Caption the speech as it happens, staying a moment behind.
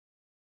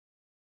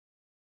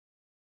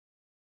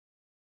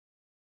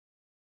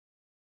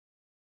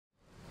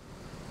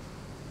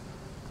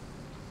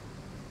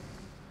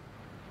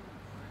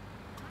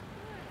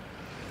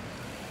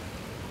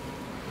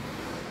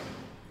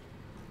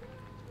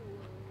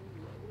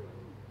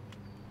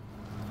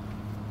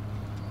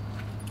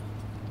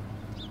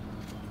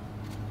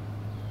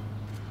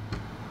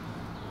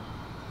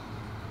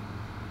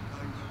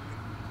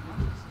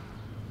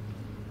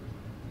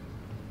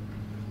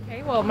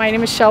Well, my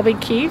name is Shelby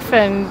Keefe,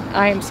 and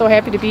I am so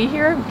happy to be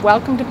here.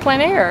 Welcome to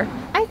Plein Air.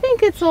 I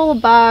think it's all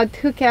about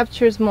who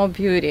captures more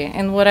beauty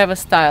in whatever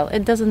style.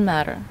 It doesn't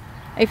matter.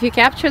 If you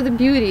capture the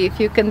beauty, if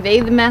you convey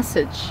the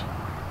message,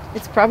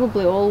 it's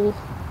probably all.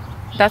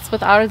 That's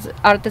what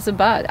art is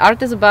about.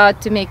 Art is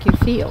about to make you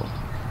feel,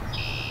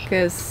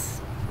 because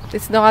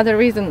there's no other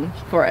reason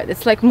for it.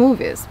 It's like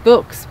movies,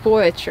 books,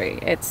 poetry.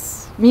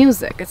 It's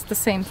music. It's the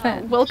same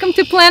thing. Welcome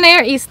to Plein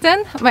Air,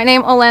 Easton. My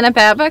name is Olena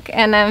Babak,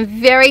 and I'm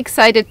very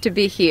excited to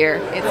be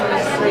here.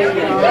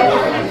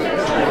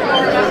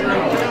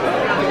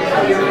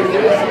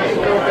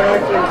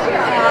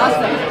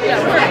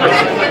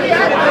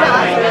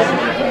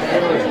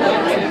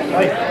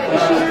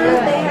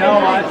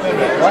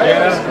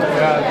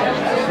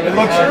 It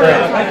looks great.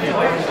 Thank you.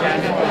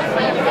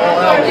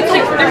 It's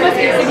like there must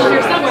be a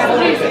signature somewhere.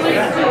 Please,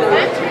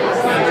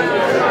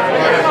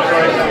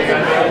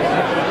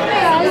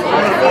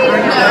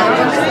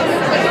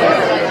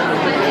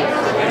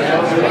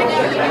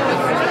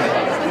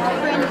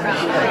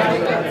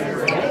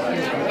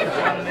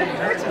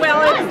 well,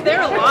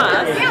 they're a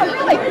loss. Yeah,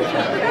 really.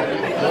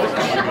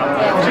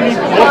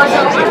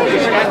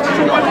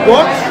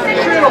 Books?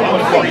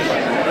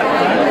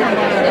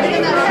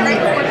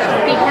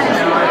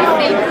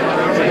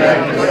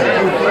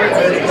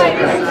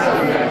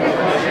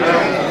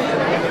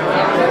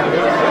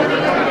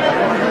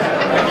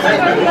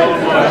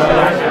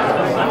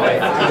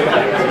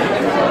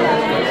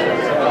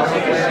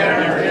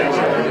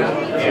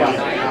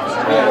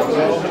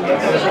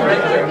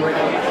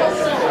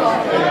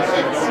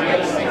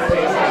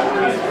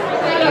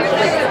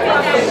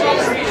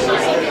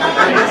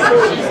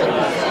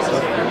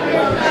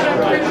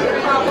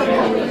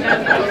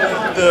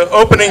 The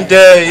opening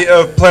day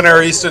of Plein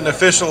Air Easton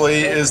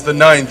officially is the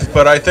 9th,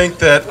 but I think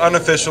that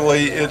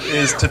unofficially it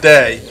is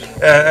today,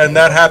 and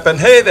that happened.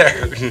 Hey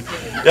there,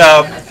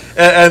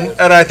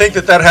 and I think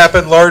that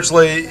happened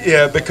largely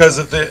because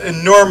of the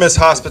enormous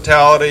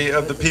hospitality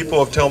of the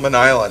people of Tilghman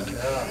Island,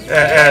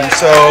 and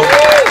so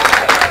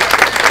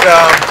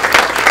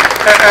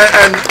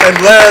and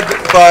led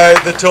by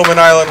the Tilghman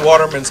Island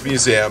Watermen's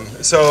Museum.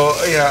 So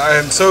I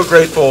am so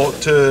grateful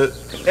to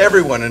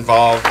everyone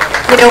involved.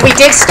 You know, we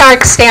did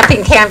start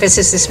stamping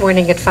canvases this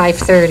morning at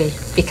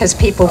 5:30 because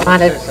people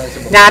not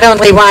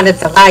only wanted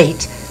the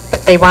light,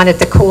 but they wanted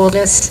the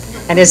coolness.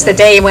 And as the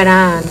day went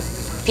on,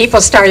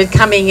 people started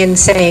coming in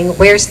saying,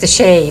 where's the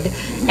shade?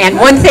 And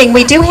one thing,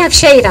 we do have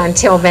shade on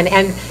Tilghman,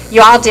 and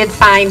you all did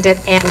find it,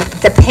 and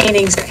the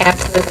paintings are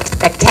absolutely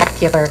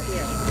spectacular.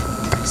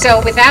 So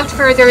without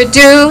further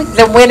ado,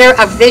 the winner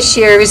of this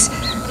year's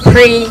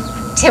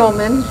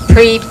pre-Tilghman,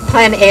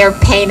 pre-Plein Air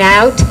Paint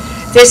Out.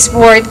 This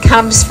award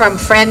comes from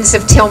Friends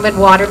of Tilghman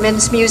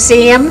Watermen's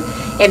Museum,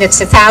 and it's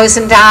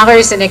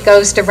 $1,000, and it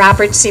goes to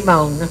Robert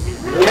Simone.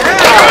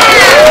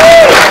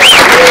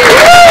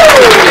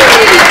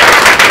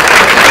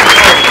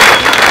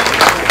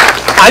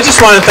 I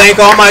just want to thank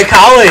all my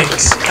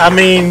colleagues. I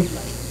mean,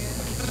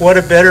 what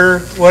a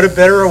better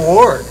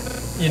award,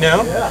 you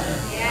know?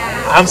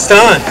 I'm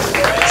stunned.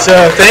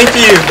 So thank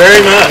you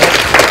very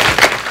much.